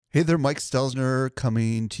Hey there, Mike Stelzner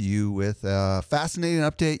coming to you with a fascinating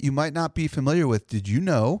update you might not be familiar with. Did you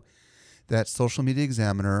know that Social Media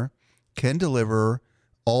Examiner can deliver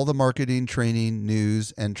all the marketing, training,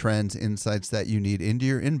 news, and trends insights that you need into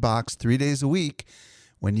your inbox 3 days a week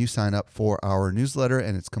when you sign up for our newsletter,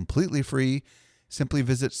 and it's completely free. Simply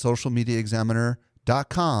visit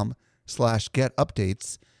socialmediaexaminer.com/get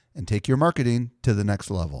updates and take your marketing to the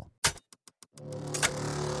next level.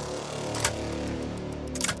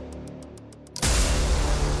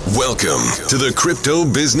 Welcome to the Crypto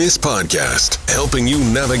Business Podcast, helping you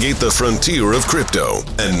navigate the frontier of crypto.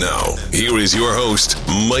 And now, here is your host,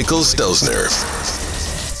 Michael Stelzner.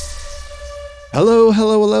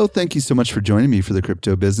 Hello. Thank you so much for joining me for the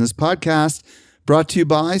Crypto Business Podcast, brought to you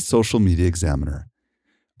by Social Media Examiner.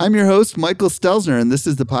 I'm your host, Michael Stelzner, and this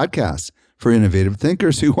is the podcast for innovative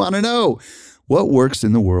thinkers who want to know what works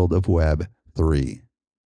in the world of Web3.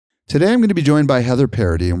 Today, I'm going to be joined by Heather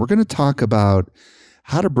Parody, and we're going to talk about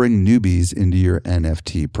how to bring newbies into your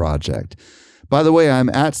NFT project. By the way, I'm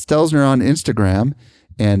at Stelzner on Instagram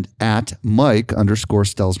and at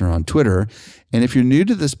Mike_Stelzner on Twitter. And if you're new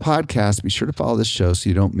to this podcast, be sure to follow this show so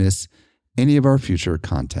you don't miss any of our future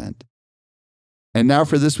content. And now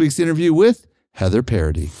for this week's interview with Heather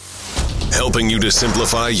Parody. Helping you to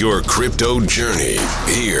simplify your crypto journey.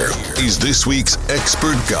 Here is this week's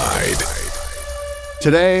expert guide.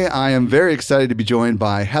 Today, I am very excited to be joined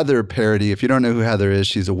by Heather Parody. If you don't know who Heather is,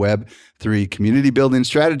 she's a Web3 community building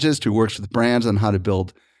strategist who works with brands on how to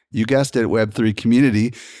build, you guessed it, Web3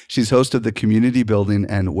 community. She's host of the Community Building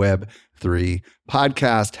and Web3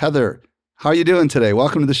 podcast. Heather, how are you doing today?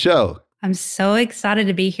 Welcome to the show. I'm so excited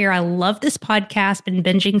to be here. I love this podcast, been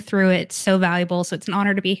binging through it. It's so valuable, so it's an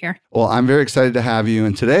honor to be here. Well, I'm very excited to have you.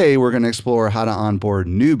 And today, we're going to explore how to onboard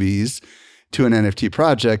newbies to an NFT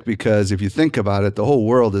project, because if you think about it, the whole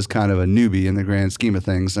world is kind of a newbie in the grand scheme of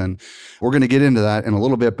things. And we're going to get into that in a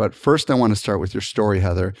little bit. But first, I want to start with your story,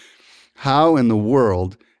 Heather. How in the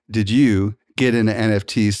world did you get into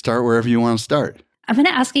NFTs? Start wherever you want to start. I've been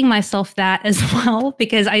asking myself that as well,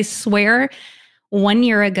 because I swear 1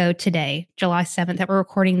 year ago today, July 7th, that we're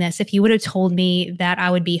recording this, if you would have told me that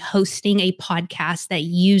I would be hosting a podcast that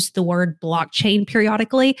used the word blockchain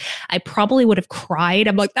periodically, I probably would have cried.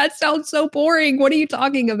 I'm like, that sounds so boring. What are you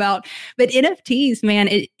talking about? But NFTs, man,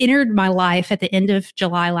 it entered my life at the end of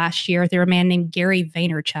July last year through a man named Gary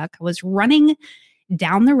Vaynerchuk. I was running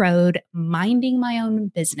down the road, minding my own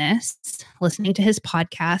business, listening to his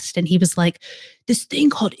podcast. And he was like, this thing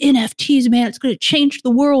called NFTs, man, it's going to change the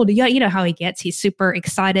world. Yeah, you know how he gets. He's super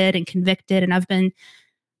excited and convicted. And I've been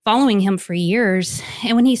following him for years.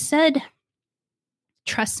 And when he said,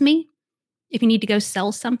 trust me, if you need to go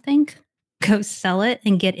sell something, go sell it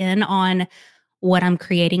and get in on what I'm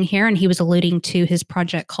creating here. And he was alluding to his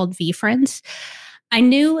project called VFriends. I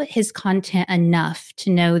knew his content enough to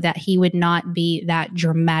know that he would not be that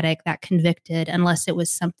dramatic, that convicted, unless it was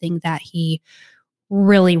something that he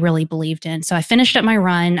really, really believed in. So I finished up my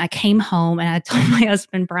run. I came home and I told my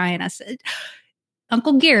husband, Brian, I said,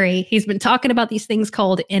 Uncle Gary, he's been talking about these things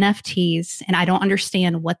called NFTs, and I don't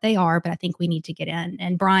understand what they are, but I think we need to get in.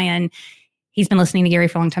 And Brian, he's been listening to Gary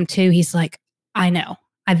for a long time too. He's like, I know,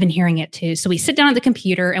 I've been hearing it too. So we sit down at the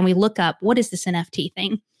computer and we look up, what is this NFT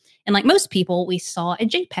thing? And like most people, we saw a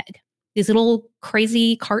JPEG, these little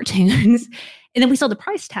crazy cartoons. And then we saw the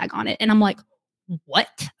price tag on it. And I'm like,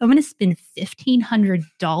 what? I'm going to spend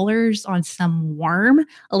 $1,500 on some worm,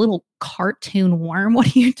 a little cartoon worm. What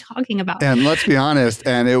are you talking about? And let's be honest,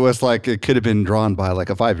 and it was like, it could have been drawn by like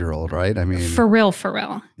a 5-year-old, right? I mean, for real.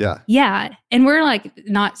 Yeah. Yeah. And we're like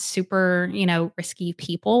not super, risky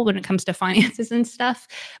people when it comes to finances and stuff.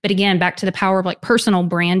 But again, back to the power of like personal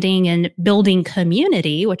branding and building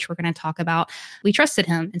community, which we're going to talk about. We trusted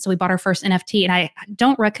him. And so we bought our first NFT. And I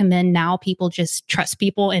don't recommend now people just trust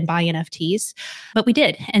people and buy NFTs, but we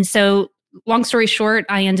did. And so long story short,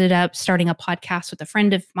 I ended up starting a podcast with a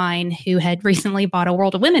friend of mine who had recently bought a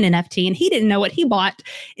World of Women NFT, and he didn't know what he bought.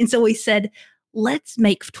 And so we said, let's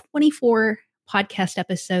make 24 podcast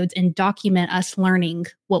episodes and document us learning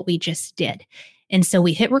what we just did. And so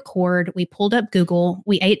we hit record, we pulled up Google,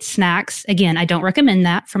 we ate snacks. Again, I don't recommend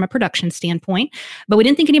that from a production standpoint, but we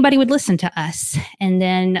didn't think anybody would listen to us. And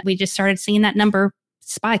then we just started seeing that number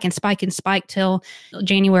spike till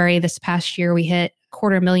January this past year. We hit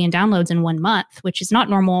 250,000 downloads in 1 month, which is not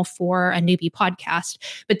normal for a newbie podcast.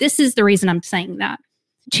 But this is the reason I'm saying that.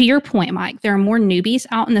 To your point, Mike, there are more newbies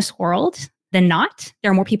out in this world than not.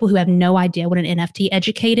 There are more people who have no idea what an NFT,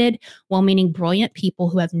 educated, well-meaning, brilliant people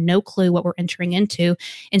who have no clue what we're entering into.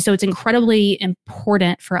 And so it's incredibly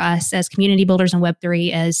important for us as community builders in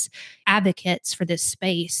Web3, as advocates for this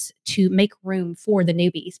space, to make room for the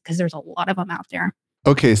newbies, because there's a lot of them out there.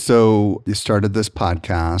 Okay, so you started this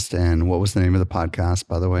podcast, and what was the name of the podcast,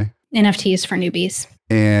 by the way? NFTs for Newbies.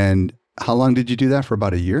 And how long did you do that? For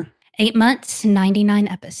about a year? 8 months, 99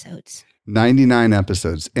 episodes. 99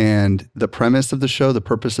 episodes. And the premise of the show, the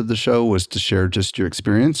purpose of the show was to share just your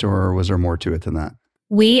experience, or was there more to it than that?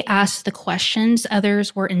 We asked the questions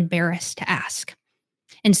others were embarrassed to ask.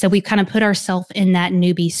 And so we kind of put ourselves in that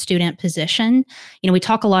newbie student position. We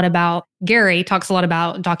talk a lot about, Gary talks a lot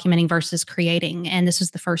about documenting versus creating. And this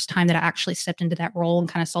was the first time that I actually stepped into that role and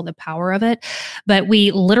kind of saw the power of it. But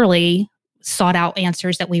we literally sought out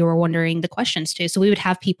answers that we were wondering the questions to. So we would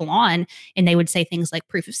have people on and they would say things like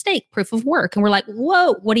proof of stake, proof of work. And we're like,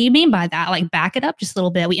 whoa, what do you mean by that? Like, back it up just a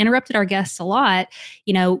little bit. We interrupted our guests a lot,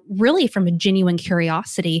 really from a genuine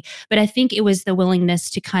curiosity. But I think it was the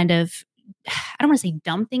willingness to kind of, I don't want to say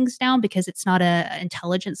dumb things down, because it's not a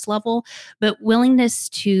intelligence level, but willingness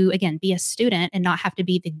to, again, be a student and not have to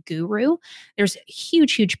be the guru. There's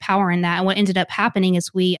huge, huge power in that. And what ended up happening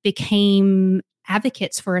is we became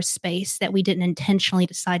advocates for a space that we didn't intentionally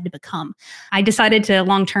decide to become. I decided to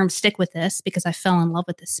long-term stick with this because I fell in love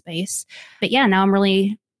with this space. But yeah, now I'm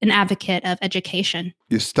really an advocate of education.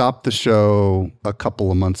 You stopped the show a couple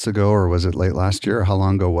of months ago, or was it late last year? How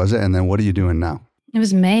long ago was it? And then what are you doing now? It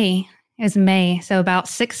was May. So about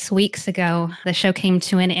 6 weeks ago, the show came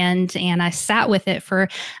to an end, and I sat with it for,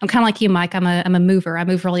 I'm kind of like you, Mike. I'm a mover. I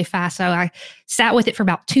move really fast. So I sat with it for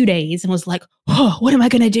about 2 days and was like, oh, what am I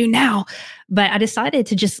going to do now? But I decided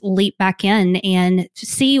to just leap back in and to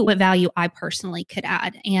see what value I personally could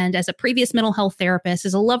add. And as a previous mental health therapist,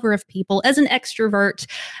 as a lover of people, as an extrovert,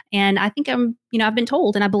 and I think I've been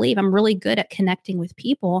told, and I believe I'm really good at connecting with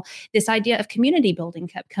people. This idea of community building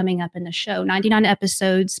kept coming up in the show. 99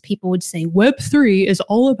 episodes, people would say Web3 is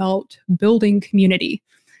all about building community,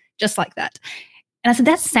 just like that. And I said,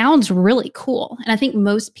 that sounds really cool. And I think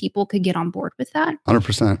most people could get on board with that.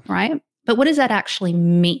 100%. Right? But what does that actually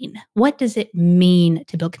mean? What does it mean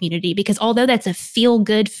to build community? Because although that's a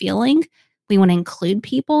feel-good feeling, we want to include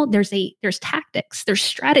people. There's tactics, there's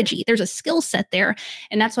strategy, there's a skill set there.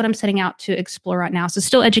 And that's what I'm setting out to explore right now. So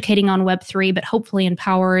still educating on Web3, but hopefully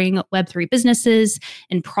empowering Web3 businesses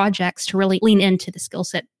and projects to really lean into the skill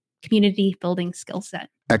set, community building skill set.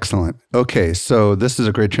 Excellent. Okay, so this is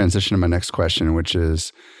a great transition to my next question, which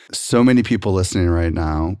is, so many people listening right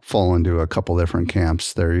now fall into a couple different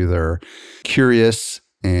camps. They're either curious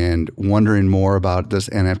and wondering more about this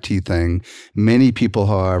NFT thing. Many people,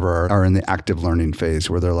 however, are in the active learning phase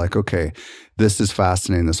where they're like, okay, this is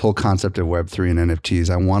fascinating. This whole concept of Web3 and NFTs,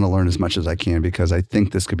 I want to learn as much as I can because I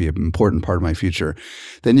think this could be an important part of my future.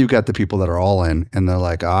 Then you've got the people that are all in and they're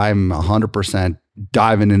like, I'm 100%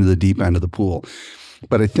 diving into the deep end of the pool.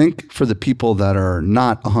 But I think for the people that are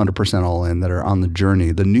not 100% all in, that are on the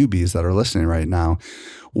journey, the newbies that are listening right now,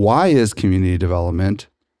 why is community development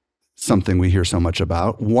something we hear so much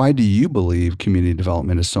about? Why do you believe community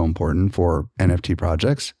development is so important for NFT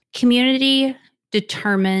projects? Community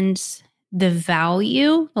determines the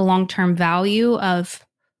value, the long-term value of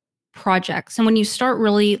projects. And when you start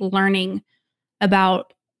really learning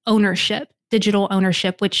about ownership, digital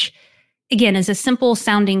ownership, which again is a simple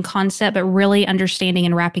sounding concept, but really understanding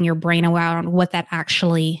and wrapping your brain around what that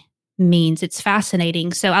actually means. It's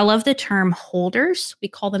fascinating. So I love the term holders. We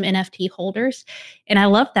call them NFT holders. And I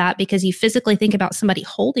love that because you physically think about somebody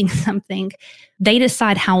holding something, they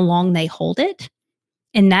decide how long they hold it.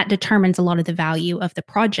 And that determines a lot of the value of the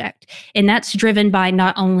project. And that's driven by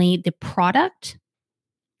not only the product,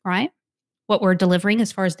 right? What we're delivering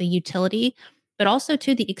as far as the utility, but also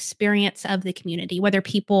to the experience of the community, whether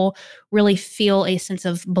people really feel a sense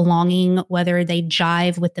of belonging, whether they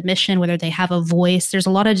jive with the mission, whether they have a voice. There's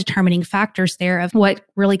a lot of determining factors there of what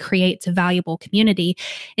really creates a valuable community.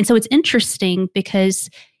 And so it's interesting because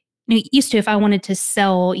used to, if I wanted to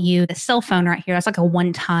sell you the cell phone right here, that's like a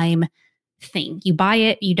one-time thing. You buy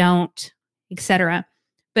it, you don't, etc.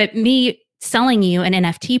 But me selling you an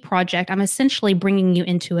NFT project, I'm essentially bringing you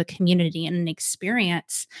into a community and an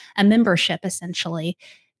experience, a membership essentially,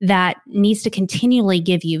 that needs to continually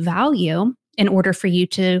give you value in order for you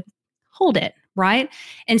to hold it, right?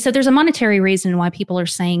 And so there's a monetary reason why people are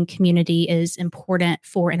saying community is important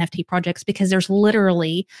for NFT projects because there's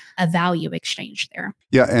literally a value exchange there.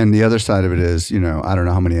 Yeah, and the other side of it is, I don't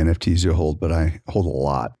know how many NFTs you hold, but I hold a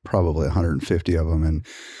lot, probably 150 of them, and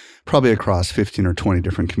probably across 15 or 20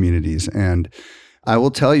 different communities. And I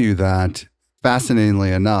will tell you that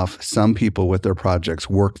fascinatingly enough, some people with their projects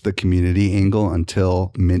work the community angle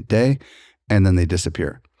until mint day, and then they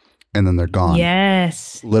disappear. And then they're gone.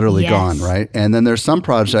 Yes. Literally gone, Yes. right? And then there's some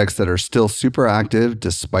projects that are still super active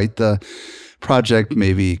despite the project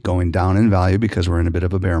maybe going down in value because we're in a bit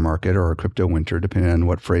of a bear market or a crypto winter, depending on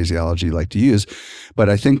what phraseology you like to use. But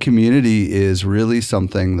I think community is really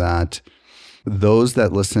something that those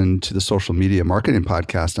that listen to the social media marketing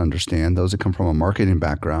podcast understand, those that come from a marketing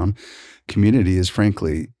background, community is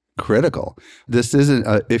frankly critical. This isn't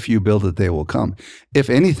a, if you build it, they will come.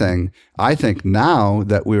 If anything, I think now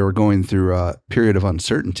that we are going through a period of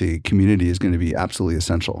uncertainty, community is going to be absolutely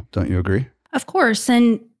essential. Don't you agree? Of course.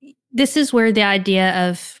 And this is where the idea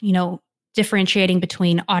of, differentiating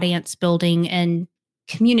between audience building and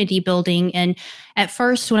community building. And at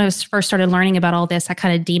first, when I was first started learning about all this, I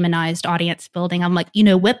kind of demonized audience building. I'm like,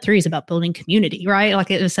 Web3 is about building community, right?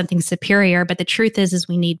 Like it was something superior. But the truth is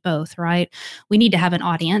we need both, right? We need to have an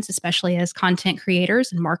audience, especially as content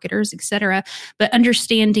creators and marketers, et cetera. But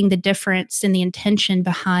understanding the difference and the intention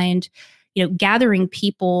behind, gathering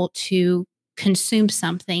people to consume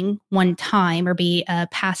something one time or be a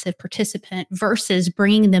passive participant versus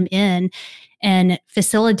bringing them in and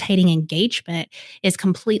facilitating engagement is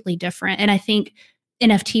completely different. And I think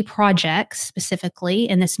NFT projects specifically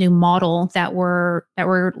in this new model that we're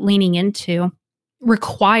leaning into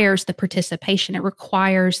requires the participation. It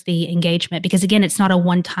requires the engagement because again, it's not a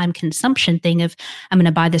one-time consumption thing of I'm going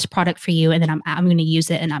to buy this product for you and then I'm going to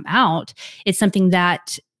use it and I'm out. It's something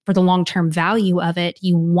that for the long-term value of it,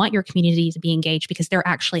 you want your community to be engaged because they're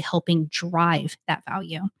actually helping drive that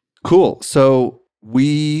value. Cool. So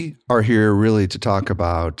we are here really to talk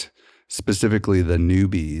about specifically the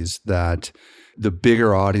newbies, that the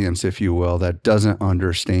bigger audience, if you will, that doesn't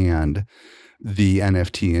understand the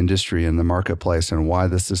NFT industry and the marketplace and why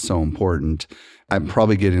this is so important. I'm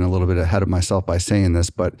probably getting a little bit ahead of myself by saying this,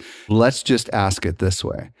 but let's just ask it this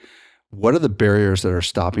way. What are the barriers that are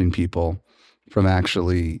stopping people from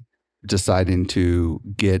actually deciding to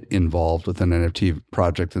get involved with an NFT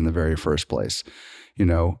project in the very first place?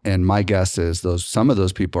 And my guess is some of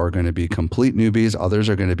those people are going to be complete newbies. Others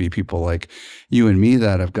are going to be people like you and me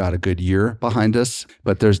that have got a good year behind us.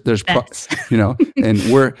 But there's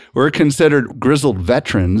and we're considered grizzled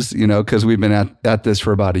veterans, because we've been at this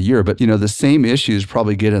for about a year. But the same issues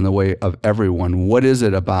probably get in the way of everyone. What is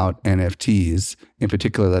it about NFTs in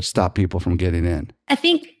particular that stop people from getting in? I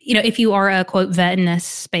think, if you are a quote vet in this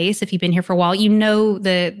space, if you've been here for a while,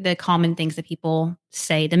 the common things that people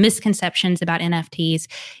say, the misconceptions about NFTs,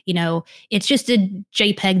 it's just a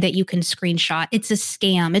JPEG that you can screenshot. It's a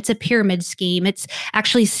scam. It's a pyramid scheme. It's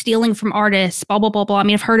actually stealing from artists, blah, blah, blah, blah. I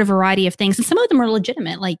mean, I've heard a variety of things and some of them are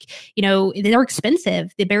legitimate. Like, they're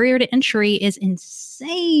expensive. The barrier to entry is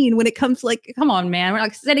insane when it comes come on, man. We're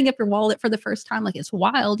like setting up your wallet for the first time. Like it's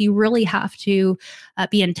wild. You really have to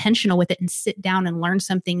be intentional with it and sit down and learn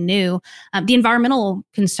something new. The environmental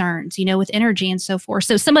concerns, with energy and so forth.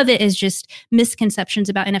 So some of it is just misconceptions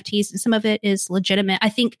about NFTs and some of it is legitimate. I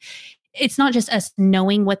think it's not just us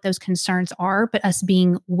knowing what those concerns are, but us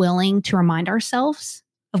being willing to remind ourselves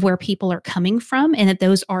of where people are coming from and that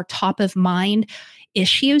those are top of mind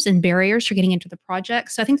issues and barriers for getting into the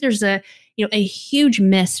project. So I think there's a huge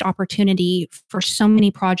missed opportunity for so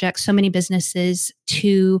many projects, so many businesses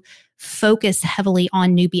to focus heavily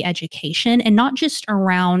on newbie education and not just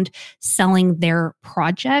around selling their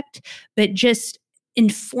project, but just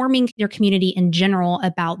informing their community in general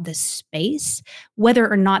about the space, whether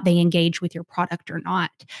or not they engage with your product or not,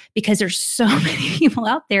 because there's so many people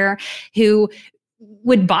out there who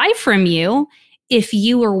would buy from you if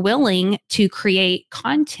you were willing to create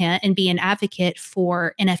content and be an advocate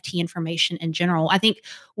for NFT information in general. I think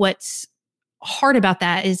what's hard about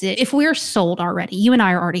that is if we're sold already, you and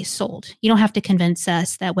I are already sold. You don't have to convince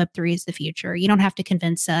us that Web3 is the future. You don't have to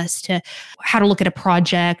convince us to how to look at a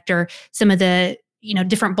project or some of the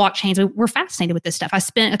different blockchains. We're fascinated with this stuff. I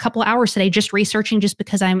spent a couple of hours today just researching just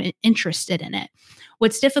because I'm interested in it.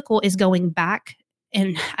 What's difficult is going back.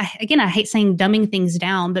 And I hate saying dumbing things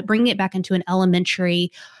down, but bringing it back into an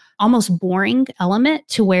elementary, almost boring element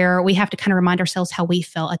to where we have to kind of remind ourselves how we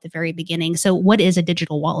felt at the very beginning. So what is a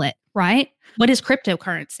digital wallet, right? What is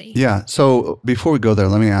cryptocurrency? Yeah. So before we go there,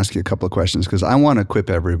 let me ask you a couple of questions because I want to equip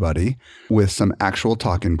everybody with some actual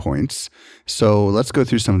talking points. So let's go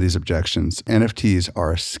through some of these objections. NFTs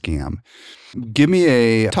are a scam. Give me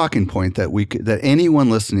a talking point that anyone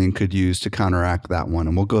listening could use to counteract that one.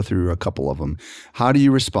 And we'll go through a couple of them. How do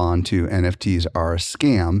you respond to NFTs are a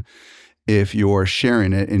scam if you're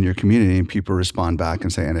sharing it in your community and people respond back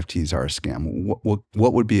and say NFTs are a scam?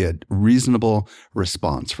 What would be a reasonable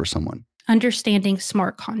response for someone? Understanding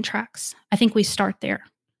smart contracts. I think we start there.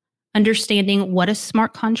 Understanding what a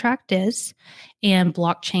smart contract is and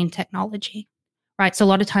blockchain technology, right? So a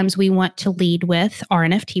lot of times we want to lead with our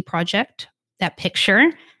NFT project, that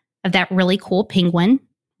picture of that really cool penguin,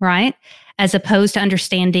 right? As opposed to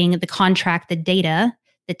understanding the contract, the data,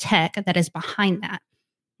 the tech that is behind that.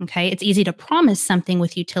 Okay. It's easy to promise something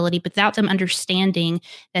with utility, but without them understanding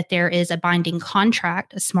that there is a binding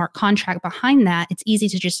contract, a smart contract behind that, it's easy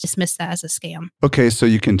to just dismiss that as a scam. Okay, so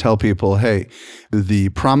you can tell people, hey, the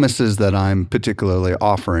promises that I'm particularly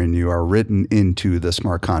offering you are written into the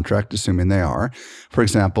smart contract, assuming they are. For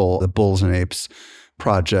example, the Bulls and Apes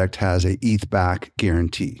project has a ETH back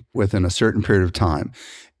guarantee within a certain period of time.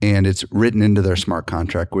 And it's written into their smart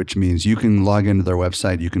contract, which means you can log into their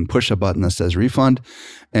website, you can push a button that says refund,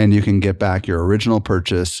 and you can get back your original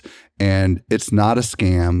purchase. And it's not a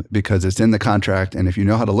scam because it's in the contract. And if you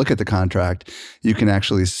know how to look at the contract, you can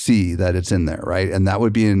actually see that it's in there, right? And that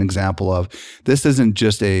would be an example of this isn't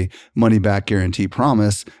just a money back guarantee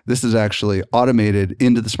promise. This is actually automated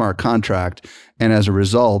into the smart contract. And as a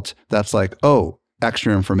result, that's like, oh,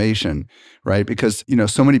 extra information, right? Because,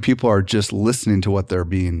 so many people are just listening to what they're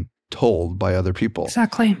being told by other people.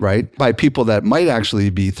 Exactly. Right? By people that might actually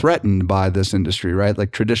be threatened by this industry, right?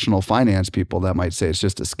 Like traditional finance people that might say it's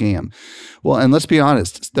just a scam. Well, and let's be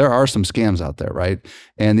honest, there are some scams out there, right?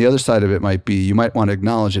 And the other side of it might be, you might want to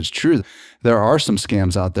acknowledge it's true. There are some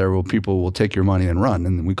scams out there where people will take your money and run,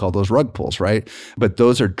 and we call those rug pulls, right? But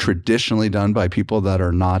those are traditionally done by people that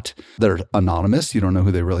are anonymous. You don't know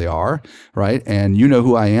who they really are, right? And you know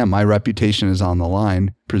who I am. My reputation is on the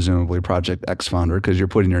line, presumably Project X founder, because you're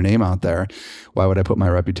putting your name out there. Why would I put my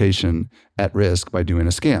reputation at risk by doing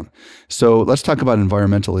a scam? So let's talk about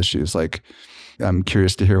environmental issues. Like, I'm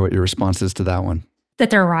curious to hear what your response is to that one. That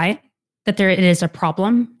they're right, that it is a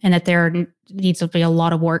problem, and that there needs to be a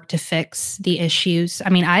lot of work to fix the issues. I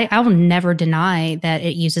mean, I will never deny that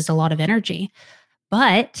it uses a lot of energy,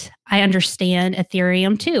 but I understand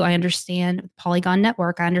Ethereum too. I understand Polygon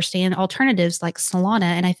Network. I understand alternatives like Solana.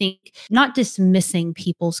 And I think not dismissing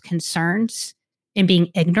people's concerns and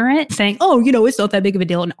being ignorant, saying, oh, it's not that big of a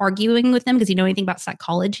deal, and arguing with them because you know anything about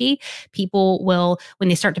psychology, people will, when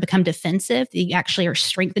they start to become defensive, they actually are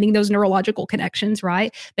strengthening those neurological connections,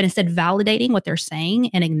 right? But instead validating what they're saying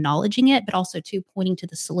and acknowledging it, but also too pointing to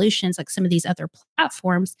the solutions like some of these other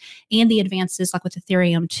platforms and the advances like with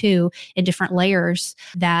Ethereum too in different layers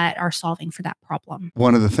that are solving for that problem.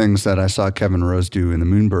 One of the things that I saw Kevin Rose do in the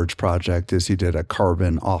Moonbirds project is he did a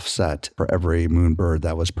carbon offset for every Moonbird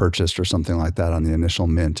that was purchased or something like that on the initial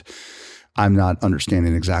mint. I'm not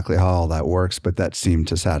understanding exactly how all that works, but that seemed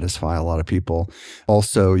to satisfy a lot of people.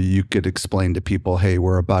 Also, you could explain to people, hey,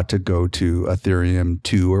 we're about to go to Ethereum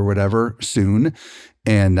 2 or whatever soon,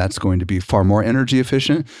 and that's going to be far more energy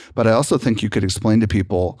efficient. But I also think you could explain to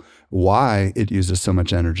people why it uses so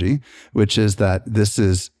much energy, which is that this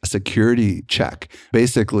is a security check.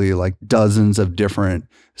 Basically, like dozens of different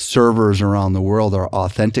servers around the world are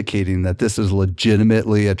authenticating that this is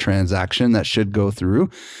legitimately a transaction that should go through.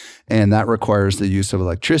 And that requires the use of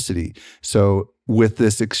electricity. So with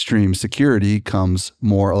this extreme security comes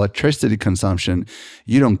more electricity consumption.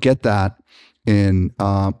 You don't get that in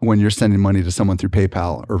when you're sending money to someone through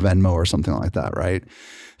PayPal or Venmo or something like that, right?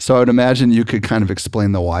 So I would imagine you could kind of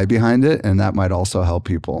explain the why behind it, and that might also help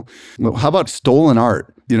people. Well, how about stolen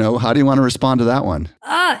art? How do you want to respond to that one?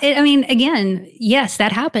 Again, yes,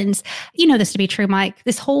 that happens. You know this to be true, Mike.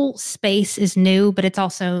 This whole space is new, but it's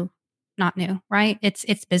also not new, right?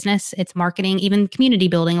 It's business, it's marketing, even community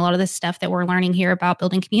building. A lot of this stuff that we're learning here about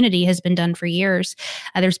building community has been done for years.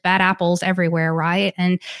 There's bad apples everywhere, right?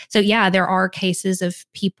 And so, yeah, there are cases of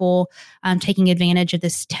people taking advantage of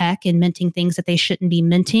this tech and minting things that they shouldn't be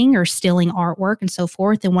minting or stealing artwork and so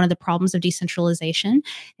forth. And one of the problems of decentralization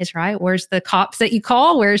is, right, where's the cops that you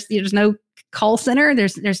call? There's no call center.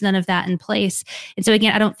 There's none of that in place. And so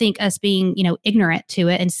again, I don't think us being, ignorant to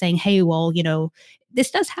it and saying, hey, well, this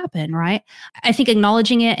does happen, right? I think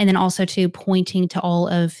acknowledging it and then also to pointing to all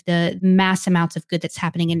of the mass amounts of good that's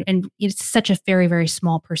happening. And it's such a very, very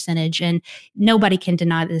small percentage. And nobody can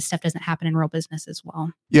deny that this stuff doesn't happen in real business as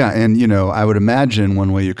well. Yeah. And, I would imagine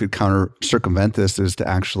one way you could circumvent this is to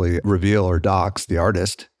actually reveal or dox the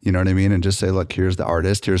artist. You know what I mean? And just say, look, here's the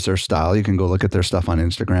artist, here's their style. You can go look at their stuff on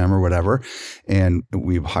Instagram or whatever. And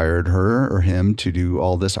we've hired her or him to do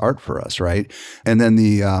all this art for us, right? And then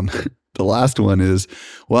the The last one is,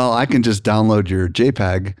 well, I can just download your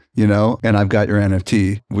JPEG, and I've got your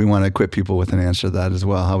NFT. We want to equip people with an answer to that as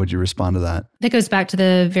well. How would you respond to that? That goes back to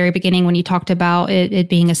the very beginning when you talked about it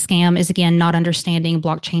being a scam, is again, not understanding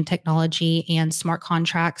blockchain technology and smart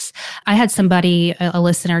contracts. I had somebody, a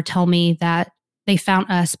listener, tell me that they found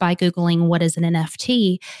us by Googling what is an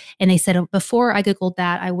NFT. And they said, before I Googled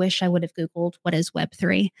that, I wish I would have Googled what is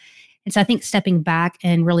Web3. And so I think stepping back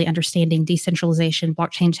and really understanding decentralization,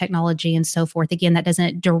 blockchain technology, and so forth, again, that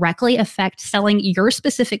doesn't directly affect selling your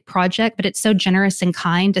specific project, but it's so generous and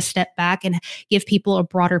kind to step back and give people a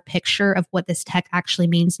broader picture of what this tech actually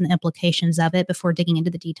means and the implications of it before digging into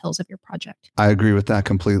the details of your project. I agree with that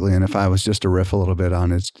completely. And if I was just to riff a little bit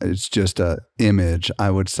on it, it's just an image, I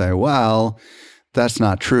would say, well, that's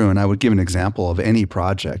not true. And I would give an example of any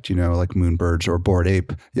project, like Moonbirds or Bored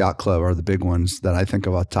Ape Yacht Club are the big ones that I think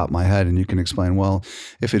of off the top of my head. And you can explain, well,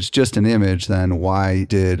 if it's just an image, then why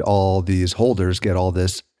did all these holders get all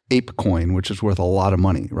this ape coin, which is worth a lot of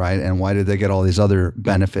money, right? And why did they get all these other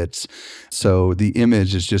benefits? So the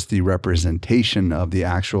image is just the representation of the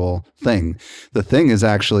actual thing. The thing is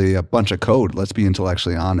actually a bunch of code. Let's be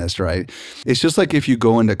intellectually honest, right? It's just like if you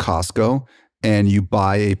go into Costco and you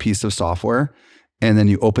buy a piece of software, and then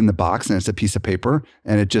you open the box and it's a piece of paper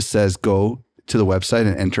and it just says, go to the website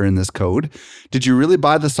and enter in this code. Did you really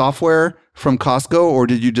buy the software from Costco or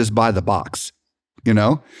did you just buy the box?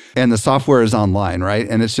 And the software is online, right?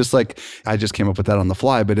 And it's just like, I just came up with that on the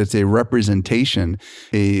fly, but it's a representation,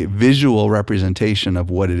 a visual representation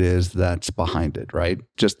of what it is that's behind it, right?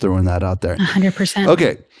 Just throwing that out there. 100%.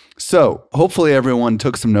 Okay. So hopefully everyone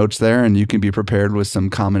took some notes there and you can be prepared with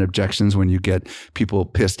some common objections when you get people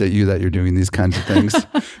pissed at you that you're doing these kinds of things.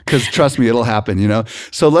 Because trust me, it'll happen,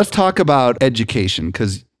 So let's talk about education,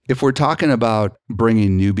 because if we're talking about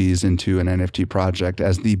bringing newbies into an NFT project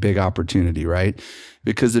as the big opportunity, right?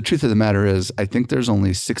 Because the truth of the matter is, I think there's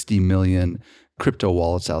only 60 million crypto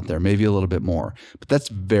wallets out there, maybe a little bit more, but that's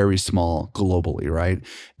very small globally, right?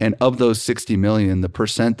 And of those 60 million, the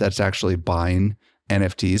percent that's actually buying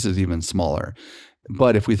NFTs is even smaller.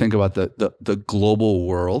 But if we think about the global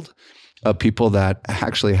world of people that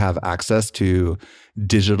actually have access to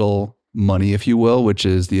digital money, if you will, which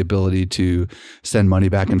is the ability to send money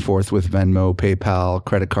back and forth with Venmo, PayPal,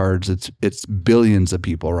 credit cards. It's billions of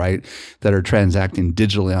people, right, that are transacting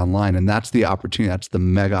digitally online. And that's the opportunity. That's the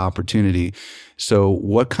mega opportunity. So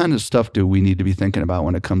what kind of stuff do we need to be thinking about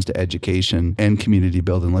when it comes to education and community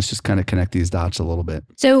building? Let's just kind of connect these dots a little bit.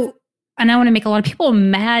 So, and I want to make a lot of people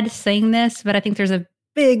mad saying this, but I think there's a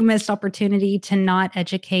big missed opportunity to not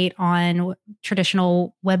educate on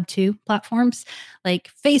traditional Web 2 platforms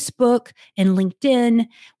like Facebook and LinkedIn,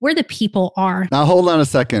 where the people are. Now, hold on a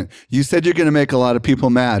second. You said you're going to make a lot of people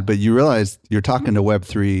mad, but you realize you're talking to Web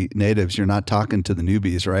 3 natives. You're not talking to the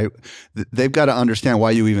newbies, right? They've got to understand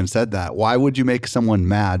why you even said that. Why would you make someone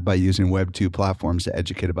mad by using Web 2 platforms to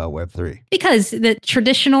educate about Web 3? Because the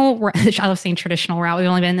traditional, I love saying traditional route, we've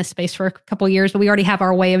only been in this space for a couple of years, but we already have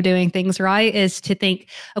our way of doing things, right? Is to think,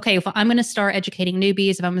 okay, if I'm going to start educating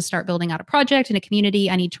newbies, if I'm going to start building out a project and a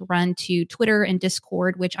community, I need to run to Twitter and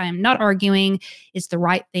Discord, which I am not arguing is the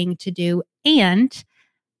right thing to do. And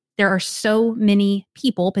there are so many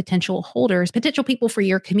people, potential holders, potential people for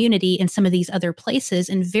your community in some of these other places.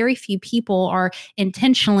 And very few people are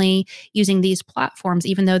intentionally using these platforms,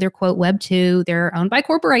 even though they're, quote, Web 2, they're owned by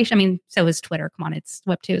corporation. I mean, so is Twitter. Come on, it's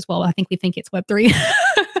Web 2 as well. I think we think it's Web 3.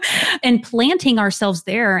 And planting ourselves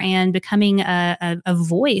there and becoming a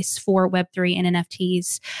voice for Web3 and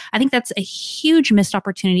NFTs, I think that's a huge missed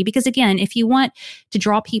opportunity. Because again, if you want to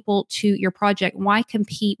draw people to your project, why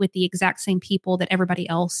compete with the exact same people that everybody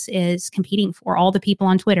else is competing for? All the people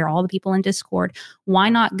on Twitter, all the people in Discord. Why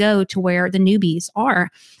not go to where the newbies are?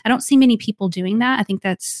 I don't see many people doing that. I think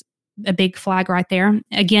that's a big flag right there.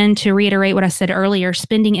 Again, to reiterate what I said earlier,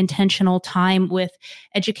 spending intentional time with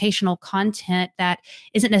educational content that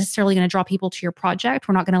isn't necessarily going to draw people to your project.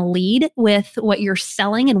 We're not going to lead with what you're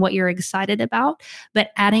selling and what you're excited about,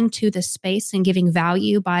 but adding to the space and giving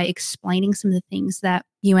value by explaining some of the things that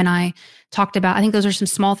you and I talked about. I think those are some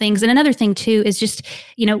small things. And another thing too is just,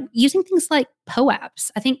 using things like POAPs.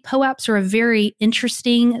 I think POAPs are a very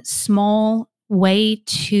interesting, small way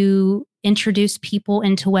to introduce people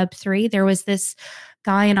into Web3. There was this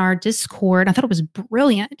guy in our Discord, I thought it was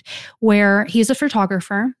brilliant, where he's a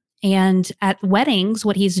photographer. And at weddings,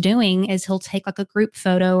 what he's doing is he'll take like a group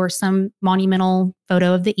photo or some monumental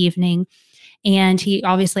photo of the evening. And he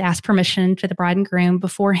obviously asks permission to the bride and groom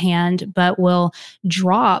beforehand, but will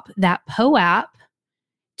drop that POAP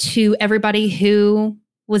to everybody who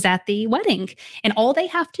was at the wedding. And all they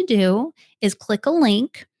have to do is click a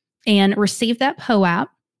link and receive that POAP,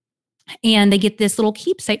 and they get this little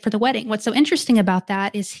keepsake for the wedding. What's so interesting about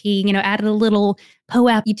that is he, added a little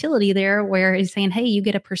POAP utility there where he's saying, hey, you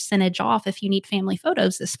get a percentage off if you need family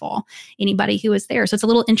photos this fall, anybody who is there. So it's a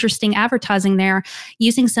little interesting advertising there,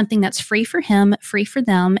 using something that's free for him, free for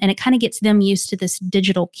them. And it kind of gets them used to this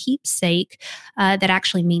digital keepsake that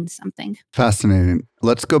actually means something. Fascinating.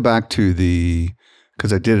 Let's go back to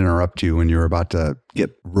because I did interrupt you when you were about to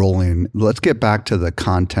get rolling. Let's get back to the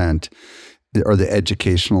content or the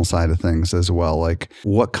educational side of things as well. Like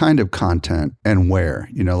what kind of content and where,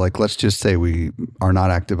 like let's just say we are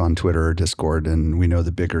not active on Twitter or Discord, and we know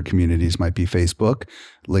the bigger communities might be Facebook,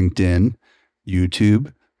 LinkedIn,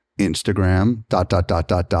 YouTube, Instagram, ...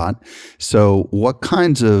 So what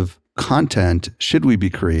kinds of content should we be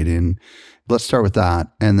creating? Let's start with that.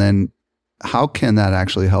 And then how can that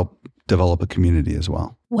actually help develop a community as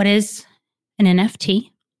well? What is an NFT?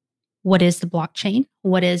 What is the blockchain?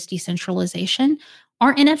 What is decentralization?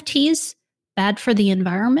 Are NFTs bad for the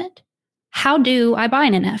environment? How do I buy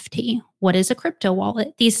an NFT? What is a crypto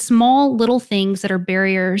wallet? These small little things that are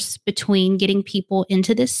barriers between getting people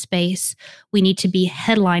into this space. We need to be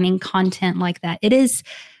headlining content like that. It is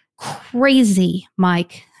crazy,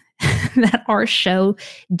 Mike, that our show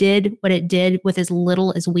did what it did with as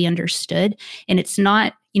little as we understood. And it's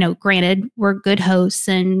not, granted, we're good hosts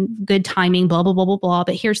and good timing, blah, blah, blah, blah, blah.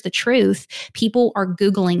 But here's the truth. People are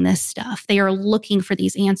Googling this stuff. They are looking for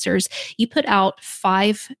these answers. You put out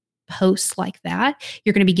 5 posts like that,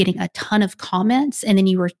 you're going to be getting a ton of comments. And then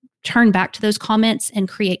you return back to those comments and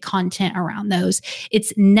create content around those.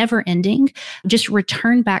 It's never ending. Just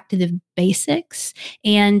return back to the basics.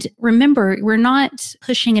 And remember, we're not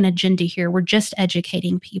pushing an agenda here. We're just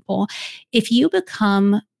educating people. If you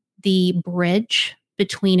become the bridge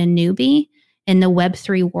between a newbie and the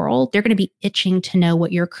Web3 world, they're going to be itching to know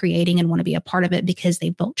what you're creating and want to be a part of it because they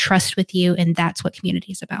built trust with you. And that's what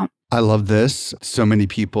community is about. I love this. So many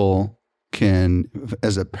people can,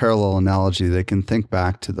 as a parallel analogy, they can think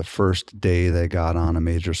back to the first day they got on a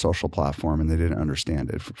major social platform and they didn't understand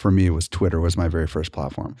it. For me, it was Twitter was my very first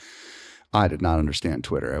platform. I did not understand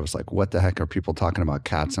Twitter. I was like, what the heck are people talking about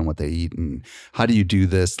cats and what they eat? And how do you do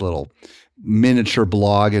this little miniature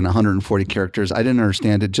blog in 140 characters? I didn't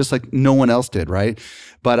understand it, just like no one else did, right?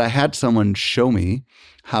 But I had someone show me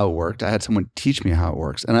how it worked. I had someone teach me how it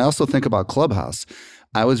works. And I also think about Clubhouse.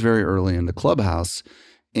 I was very early into Clubhouse.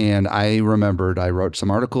 And I remembered I wrote some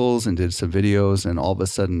articles and did some videos, and all of a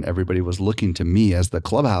sudden everybody was looking to me as the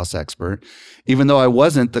Clubhouse expert, even though I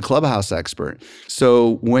wasn't the Clubhouse expert.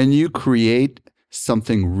 So when you create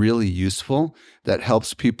something really useful that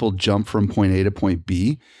helps people jump from point A to point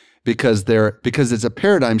B, because it's a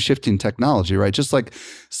paradigm shifting technology, right? Just like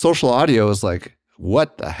social audio is like,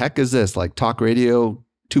 what the heck is this? Like talk radio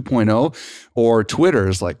 2.0, or Twitter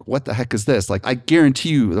is like, what the heck is this? Like, I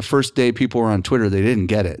guarantee you the first day people were on Twitter, they didn't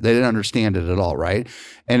get it. They didn't understand it at all, right?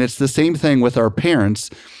 And it's the same thing with our parents.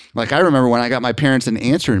 Like I remember when I got my parents an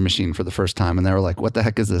answering machine for the first time and they were like, what the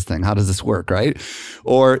heck is this thing? How does this work, right?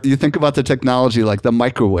 Or you think about the technology like the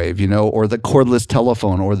microwave, or the cordless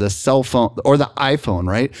telephone or the cell phone or the iPhone,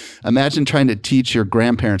 right? Imagine trying to teach your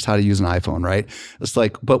grandparents how to use an iPhone, right? It's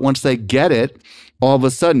like, but once they get it, all of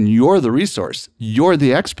a sudden, you're the resource. You're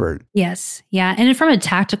the expert. Yes. Yeah. And from a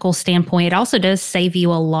tactical standpoint, it also does save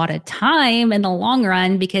you a lot of time in the long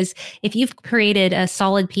run, because if you've created a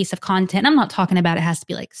solid piece of content, I'm not talking about it has to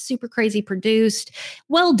be like super crazy produced,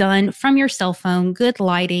 well done from your cell phone, good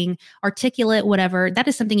lighting, articulate, whatever. That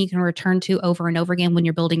is something you can return to over and over again when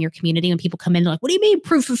you're building your community. When people come in, they're like, what do you mean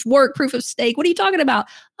proof of work, proof of stake? What are you talking about?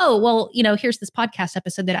 Oh, well, here's this podcast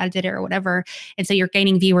episode that I did or whatever. And so you're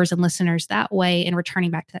gaining viewers and listeners that way and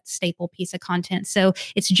returning back to that staple piece of content. So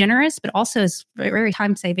it's generous, but also is very, very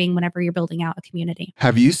time saving whenever you're building out a community.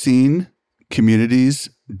 Have you seen communities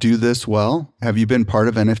do this well? Have you been part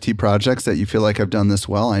of NFT projects that you feel like have done this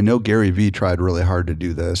well? I know Gary Vee tried really hard to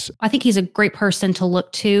do this. I think he's a great person to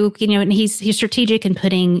look to, and he's strategic in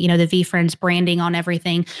putting, the V Friends branding on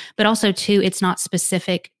everything, but also too, it's not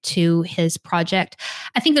specific to his project.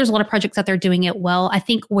 I think there's a lot of projects out there doing it well. I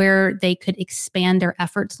think where they could expand their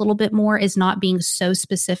efforts a little bit more is not being so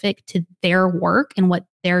specific to their work and what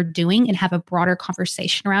they're doing and have a broader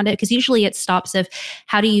conversation around it. Because usually it stops of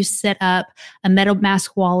how do you set up a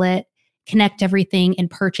MetaMask wallet, connect everything and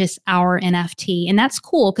purchase our NFT. And that's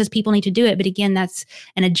cool because people need to do it. But again, that's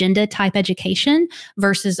an agenda type education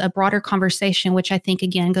versus a broader conversation, which I think,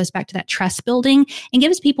 again, goes back to that trust building and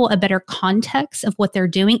gives people a better context of what they're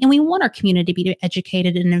doing. And we want our community to be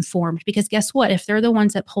educated and informed because guess what? If they're the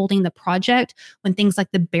ones upholding the project, when things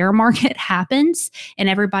like the bear market happens and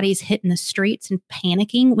everybody's hitting the streets and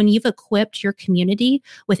panicking, when you've equipped your community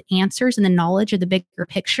with answers and the knowledge of the bigger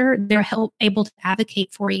picture, they're able to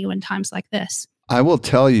advocate for you in times like this. I will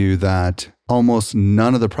tell you that almost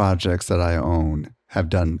none of the projects that I own have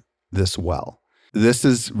done this well. This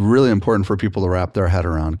is really important for people to wrap their head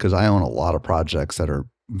around because I own a lot of projects that are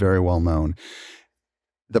very well known.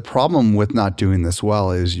 The problem with not doing this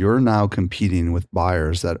well is you're now competing with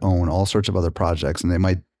buyers that own all sorts of other projects, and they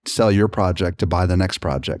might sell your project to buy the next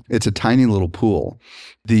project. It's a tiny little pool.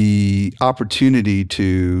 The opportunity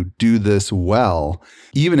to do this well,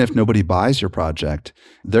 even if nobody buys your project,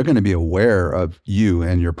 they're going to be aware of you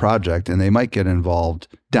and your project, and they might get involved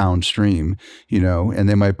downstream, and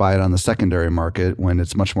they might buy it on the secondary market when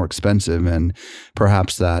it's much more expensive, and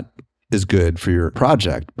perhaps that is good for your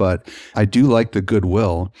project. But I do like the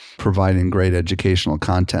goodwill providing great educational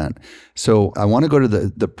content. So I want to go to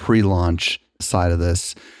the pre-launch side of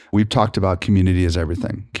this. We've talked about community is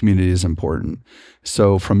everything. Community is important.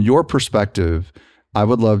 So from your perspective, I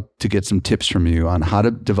would love to get some tips from you on how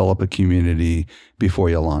to develop a community before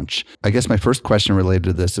you launch. I guess my first question related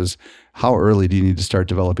to this is, how early do you need to start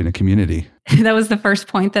developing a community? That was the first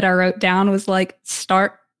point that I wrote down was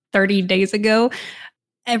start 30 days ago.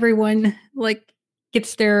 Everyone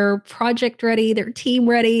gets their project ready, their team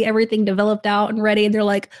ready, everything developed out and ready. And they're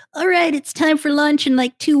like, all right, it's time for lunch in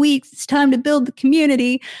 2 weeks. It's time to build the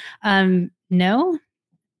community. No.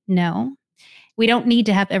 We don't need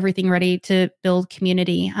to have everything ready to build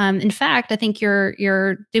community. In fact, I think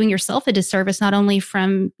you're doing yourself a disservice, not only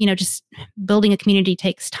from, just building a community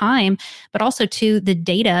takes time, but also to the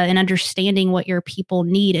data and understanding what your people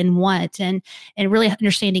need and want and really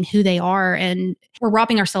understanding who they are. And we're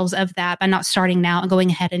robbing ourselves of that by not starting now and going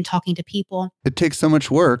ahead and talking to people. It takes so much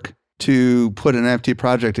work to put an NFT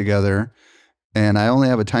project together, and I only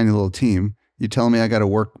have a tiny little team. You telling me I got to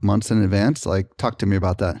work months in advance? Talk to me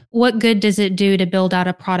about that. What good does it do to build out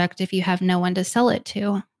a product if you have no one to sell it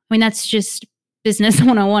to? I mean, that's just business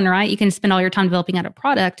 101, right? You can spend all your time developing out a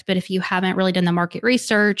product, but if you haven't really done the market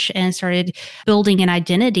research and started building an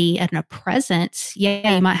identity and a presence, you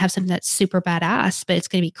might have something that's super badass, but it's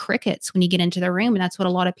going to be crickets when you get into the room. And that's what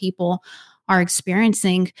a lot of people are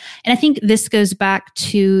experiencing. And I think this goes back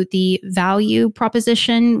to the value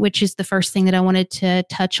proposition, which is the first thing that I wanted to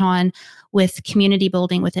touch on with community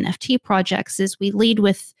building with NFT projects, is we lead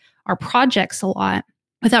with our projects a lot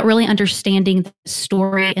without really understanding the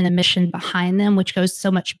story and the mission behind them, which goes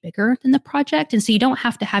so much bigger than the project. And so you don't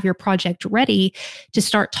have to have your project ready to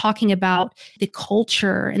start talking about the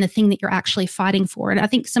culture and the thing that you're actually fighting for. And I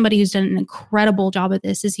think somebody who's done an incredible job of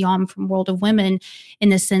this is Yam from World of Women, in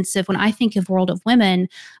the sense of when I think of World of Women,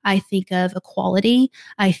 I think of equality.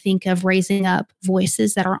 I think of raising up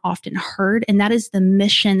voices that are often heard. And that is the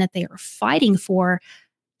mission that they are fighting for.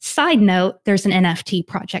 Side note, there's an NFT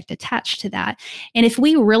project attached to that. And if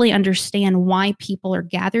we really understand why people are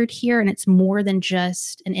gathered here, and it's more than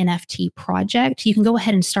just an NFT project, you can go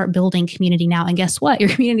ahead and start building community now. And guess what? Your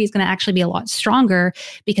community is going to actually be a lot stronger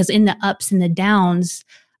because in the ups and the downs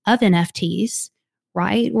of NFTs,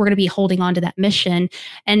 right, we're going to be holding on to that mission.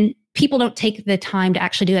 And people don't take the time to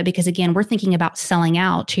actually do it because, again, we're thinking about selling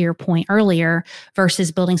out, to your point earlier,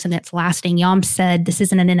 versus building something that's lasting. Yam said this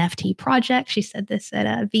isn't an NFT project. She said this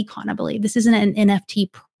at VCon, I believe. This isn't an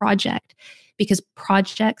NFT project because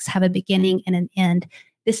projects have a beginning and an end.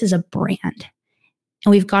 This is a brand.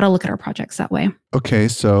 And we've got to look at our projects that way. Okay,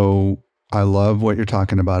 so I love what you're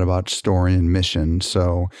talking about story and mission.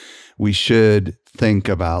 So we should think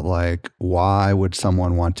about why would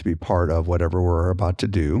someone want to be part of whatever we're about to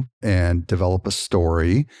do and develop a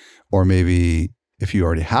story, or maybe if you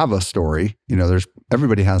already have a story,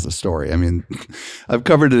 everybody has a story. I mean, I've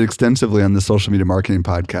covered it extensively on the social media marketing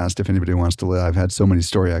podcast. If anybody wants to live, I've had so many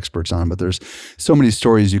story experts on, but there's so many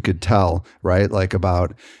stories you could tell, right?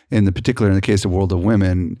 About, in the case of World of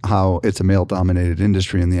Women, how it's a male dominated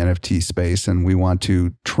industry in the NFT space. And we want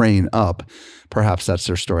to train up. Perhaps that's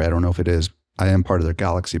their story. I don't know if it is. I am part of their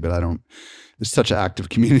galaxy, but it's such an active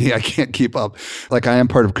community. I can't keep up. I am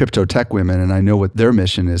part of Crypto Tech Women, and I know what their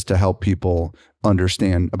mission is, to help people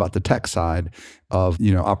understand about the tech side of,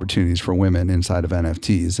 opportunities for women inside of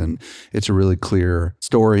NFTs. And it's a really clear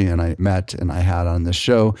story. And I had on this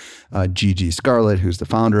show, Gigi Scarlett, who's the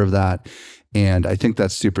founder of that. And I think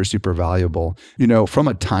that's super, super valuable. From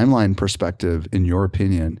a timeline perspective, in your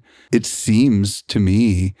opinion, it seems to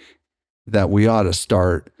me that we ought to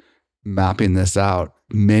start mapping this out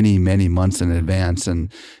many, many months in advance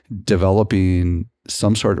and developing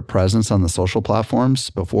some sort of presence on the social platforms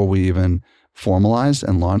before we even formalize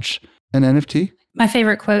and launch an NFT. My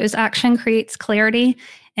favorite quote is action creates clarity.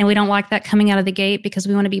 And we don't like that coming out of the gate because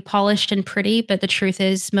we want to be polished and pretty. But the truth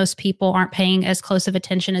is most people aren't paying as close of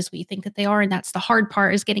attention as we think that they are. And that's the hard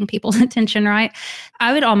part, is getting people's attention, right?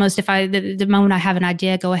 I would almost, the moment I have an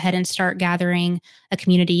idea, go ahead and start gathering a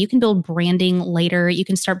community. You can build branding later. You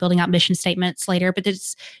can start building out mission statements later, but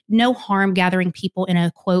there's no harm gathering people in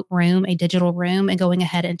a quote room, a digital room, and going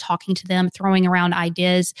ahead and talking to them, throwing around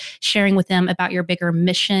ideas, sharing with them about your bigger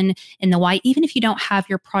mission in the why. Even if you don't have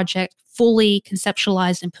your project fully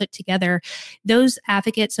conceptualized and put together, those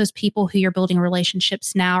advocates, those people who you're building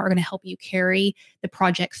relationships now are going to help you carry the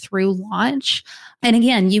project through launch. And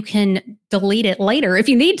again, you can delete it later if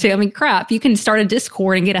you need to. I mean, crap, you can start a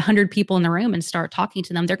Discord and get 100 people in the room and start talking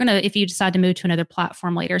to them. They're going to, if you decide to move to another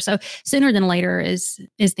platform later. So sooner than later is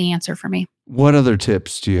the answer for me. What other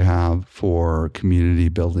tips do you have for community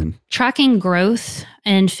building? Tracking growth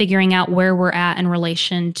and figuring out where we're at in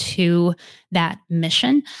relation to that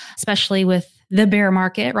mission, especially with the bear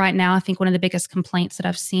market right now. I think one of the biggest complaints that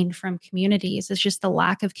I've seen from communities is just the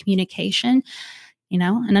lack of communication.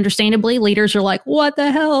 And understandably, leaders are like, what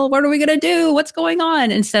the hell? What are we going to do? What's going on?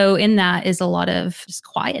 And so in that is a lot of just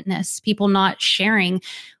quietness, people not sharing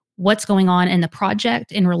what's going on in the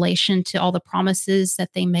project in relation to all the promises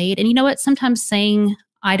that they made. And you know what? Sometimes saying,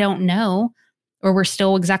 I don't know, or we're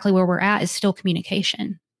still exactly where we're at, is still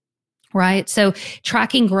communication, right? So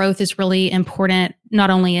tracking growth is really important, not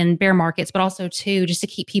only in bear markets, but also too, just to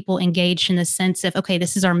keep people engaged in the sense of, okay,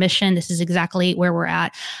 this is our mission. This is exactly where we're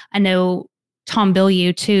at. I know Tom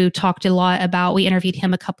Bilyeu too talked a lot about, we interviewed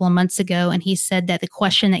him a couple of months ago, and he said that the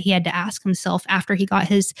question that he had to ask himself after he got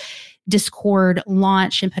his Discord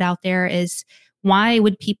launch and put out there is, why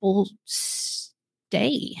would people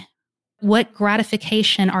stay? What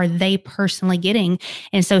gratification are they personally getting?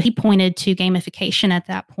 And so he pointed to gamification at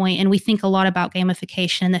that point. And we think a lot about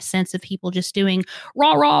gamification in the sense of people just doing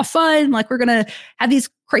raw fun. Like, we're going to have these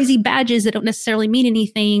crazy badges that don't necessarily mean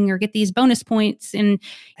anything, or get these bonus points and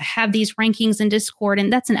have these rankings in Discord.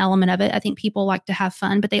 And that's an element of it. I think people like to have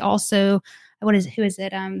fun, but they also, who is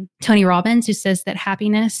it? Tony Robbins, who says that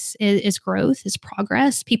happiness is growth, is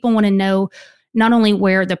progress. People want to know not only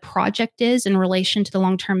where the project is in relation to the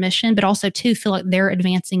long-term mission, but also to feel like they're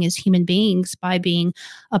advancing as human beings by being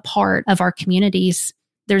a part of our communities.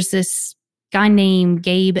 There's this guy named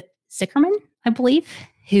Gabe Zickerman, I believe,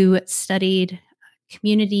 who studied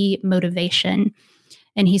community motivation.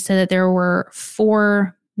 And he said that there were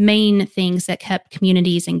 4 main things that kept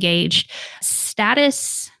communities engaged.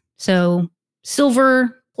 Status, so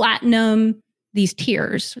silver, platinum, these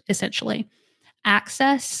tiers, essentially.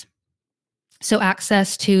 Access, so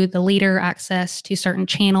access to the leader, access to certain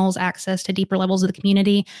channels, access to deeper levels of the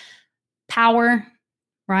community. Power,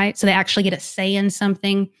 right? So they actually get a say in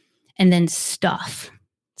something. And then stuff.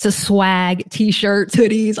 So swag, t-shirts,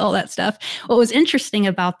 hoodies, all that stuff. What was interesting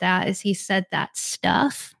about that is he said that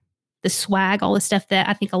stuff, the swag, all the stuff that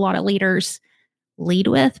I think a lot of leaders lead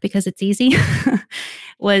with because it's easy,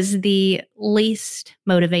 was the least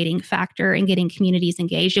motivating factor in getting communities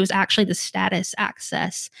engaged. It was actually the status,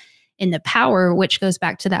 access, and the power, which goes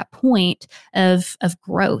back to that point of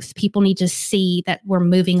growth. People need to see that we're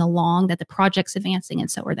moving along, that the project's advancing, and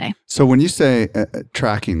so are they. So when you say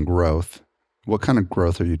tracking growth, what kind of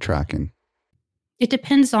growth are you tracking? It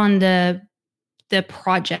depends on the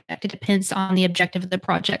project. It depends on the objective of the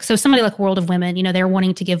project. So somebody like World of Women, they're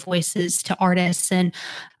wanting to give voices to artists and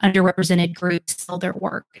underrepresented groups sell their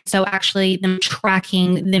work. So actually them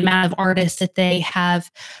tracking the amount of artists that they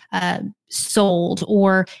have sold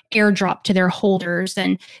or airdropped to their holders.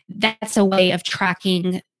 And that's a way of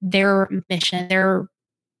tracking their mission, their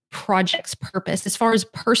project's purpose. As far as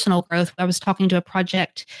personal growth, I was talking to a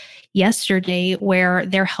project yesterday where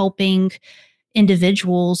they're helping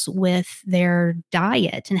individuals with their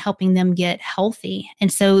diet and helping them get healthy.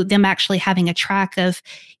 And so them actually having a track of,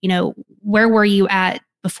 where were you at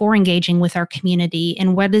before engaging with our community,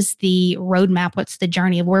 and what is the roadmap? What's the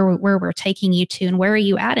journey of where we're taking you to, and where are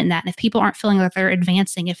you at in that? And if people aren't feeling like they're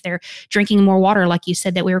advancing, if they're drinking more water, like you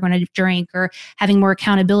said that we were going to drink, or having more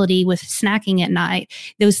accountability with snacking at night,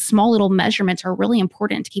 those small little measurements are really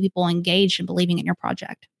important to keep people engaged and believing in your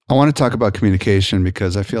project. I want to talk about communication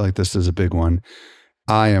because I feel like this is a big one.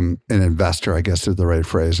 I am an investor, I guess is the right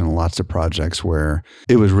phrase, in lots of projects where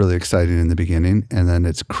it was really exciting in the beginning and then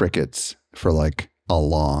it's crickets for like a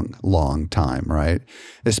long, long time, right?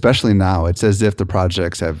 Especially now, it's as if the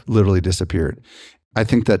projects have literally disappeared. I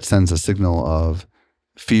think that sends a signal of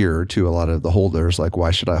fear to a lot of the holders, like,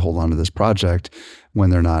 why should I hold on to this project when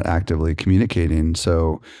they're not actively communicating?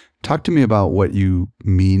 So talk to me about what you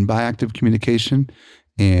mean by active communication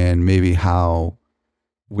and maybe how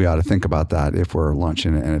we ought to think about that if we're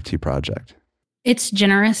launching an NFT project. It's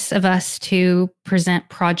generous of us to present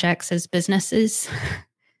projects as businesses,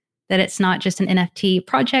 that it's not just an NFT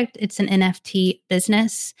project, it's an NFT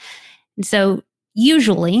business. And so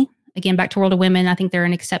usually, again, back to World of Women, I think they're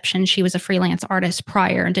an exception. She was a freelance artist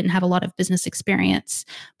prior and didn't have a lot of business experience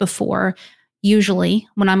before. Usually,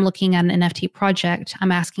 when I'm looking at an NFT project,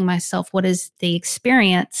 I'm asking myself, what is the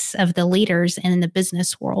experience of the leaders in the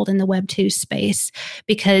business world, in the Web2 space?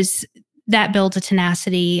 Because that builds a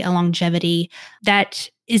tenacity, a longevity that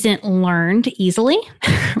isn't learned easily,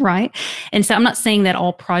 right? And so I'm not saying that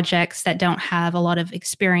all projects that don't have a lot of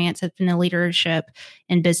experience in the leadership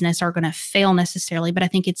in business are going to fail necessarily, but I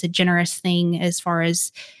think it's a generous thing as far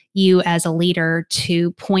as you as a leader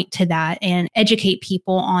to point to that and educate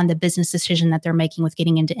people on the business decision that they're making with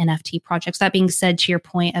getting into NFT projects. That being said, to your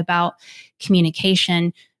point about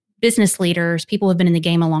communication, business leaders, people who have been in the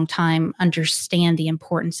game a long time, understand the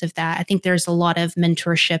importance of that. I think there's a lot of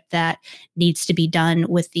mentorship that needs to be done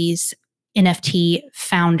with these NFT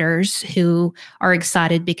founders who are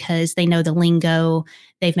excited because they know the lingo,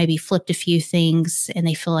 they've maybe flipped a few things and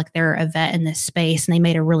they feel like they're a vet in this space and they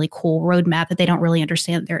made a really cool roadmap, but they don't really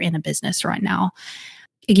understand that they're in a business right now.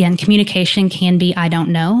 Again, communication can be, I don't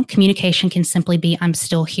know. Communication can simply be, I'm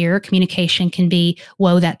still here. Communication can be,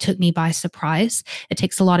 whoa, that took me by surprise. It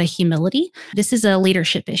takes a lot of humility. This is a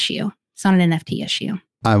leadership issue. It's not an NFT issue.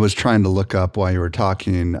 I was trying to look up while you were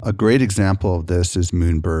talking. A great example of this is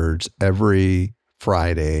Moonbirds. Every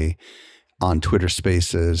Friday on Twitter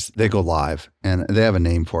Spaces, they go live and they have a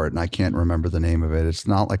name for it. And I can't remember the name of it. It's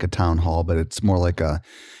not like a town hall, but it's more like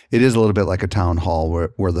it is a little bit like a town hall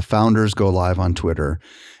where the founders go live on Twitter.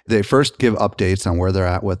 They first give updates on where they're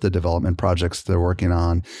at with the development projects they're working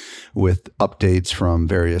on, with updates from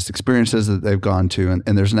various experiences that they've gone to.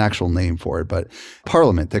 And there's an actual name for it, but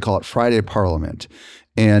Parliament, they call it Friday Parliament.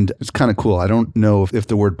 And it's kind of cool. I don't know if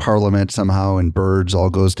the word parliament somehow and birds all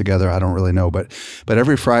goes together. I don't really know. But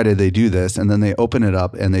every Friday they do this and then they open it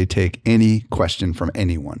up and they take any question from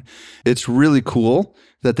anyone. It's really cool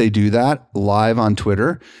that they do that live on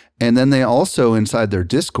Twitter. And then they also inside their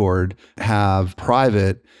Discord have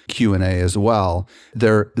private Q&A as well.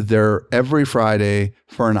 They're every Friday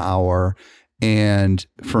for an hour. And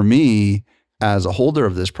for me, as a holder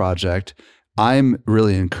of this project, I'm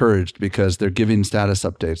really encouraged because they're giving status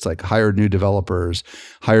updates, like hired new developers,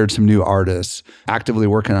 hired some new artists, actively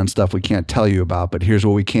working on stuff we can't tell you about, but here's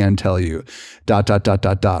what we can tell you, ...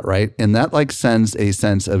 right? And that like sends a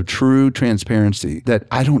sense of true transparency that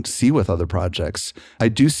I don't see with other projects. I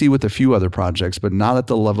do see with a few other projects, but not at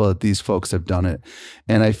the level that these folks have done it.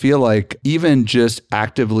 And I feel like even just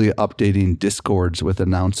actively updating Discords with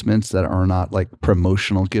announcements that are not like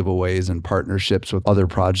promotional giveaways and partnerships with other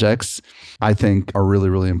projects, I think are really,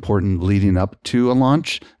 really important leading up to a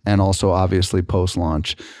launch and also obviously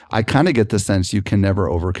post-launch. I kind of get the sense you can never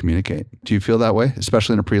over-communicate. Do you feel that way,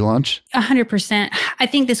 especially in a pre-launch? 100%. I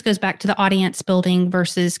think this goes back to the audience building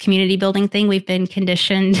versus community building thing. We've been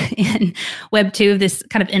conditioned in Web2 of this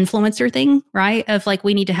kind of influencer thing, right? Of like,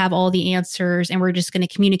 we need to have all the answers and we're just going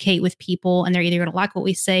to communicate with people and they're either going to like what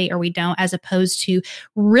we say or we don't, as opposed to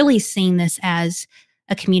really seeing this as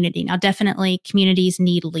a community. Now, definitely communities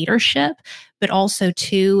need leadership, but also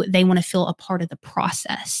too, they want to feel a part of the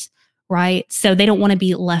process, right? So they don't want to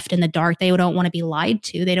be left in the dark. They don't want to be lied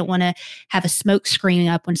to. They don't want to have a smoke screen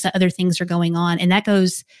up when other things are going on. And that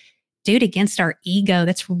goes, dude, against our ego.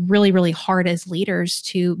 That's really, really hard as leaders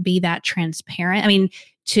to be that transparent. I mean,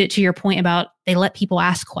 to your point about they let people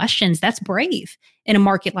ask questions, that's brave in a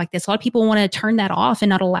market like this. A lot of people want to turn that off and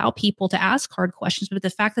not allow people to ask hard questions. But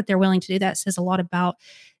the fact that they're willing to do that says a lot about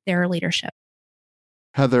their leadership.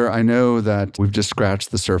 Heather, I know that we've just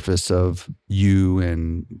scratched the surface of you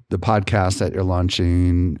and the podcast that you're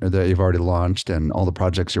launching, or that you've already launched, and all the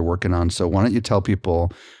projects you're working on. So why don't you tell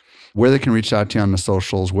people where they can reach out to you on the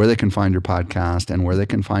socials, where they can find your podcast, and where they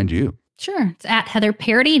can find you? Sure. It's at Heather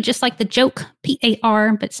Parody, just like the joke,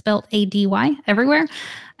 P-A-R, but spelled A-D-Y everywhere.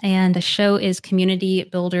 And the show is Community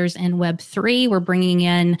Builders in Web3. We're bringing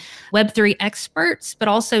in Web3 experts, but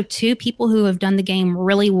also too people who have done the game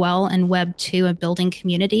really well in Web2 and building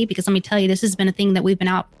community. Because let me tell you, this has been a thing that we've been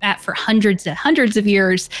out at for hundreds of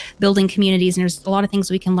years, building communities. And there's a lot of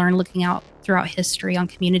things we can learn looking out throughout history on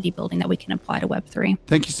community building that we can apply to Web3.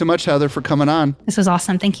 Thank you so much, Heather, for coming on. This was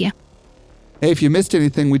awesome. Thank you. Hey, if you missed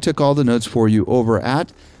anything, we took all the notes for you over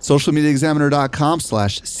at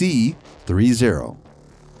socialmediaexaminer.com/C30.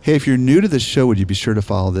 Hey, if you're new to this show, would you be sure to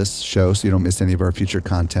follow this show so you don't miss any of our future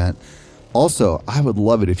content? Also, I would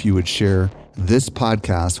love it if you would share this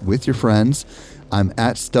podcast with your friends. I'm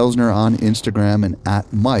at Stelzner on Instagram and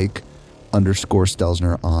at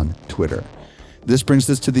Mike_Stelzner on Twitter. This brings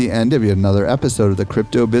us to the end of yet another episode of the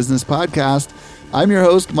Crypto Business Podcast. I'm your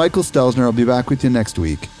host, Michael Stelzner. I'll be back with you next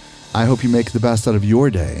week. I hope you make the best out of your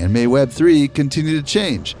day, and may Web3 continue to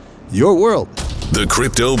change your world. The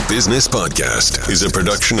Crypto Business Podcast is a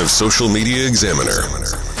production of Social Media Examiner.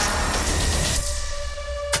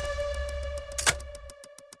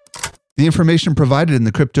 The information provided in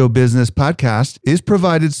the Crypto Business Podcast is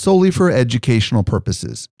provided solely for educational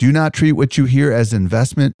purposes. Do not treat what you hear as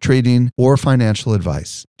investment, trading, or financial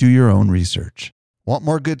advice. Do your own research. Want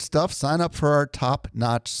more good stuff? Sign up for our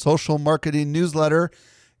top-notch social marketing newsletter.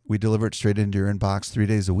 We deliver it straight into your inbox 3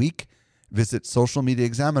 days a week. Visit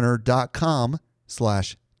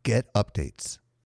socialmediaexaminer.com/get updates.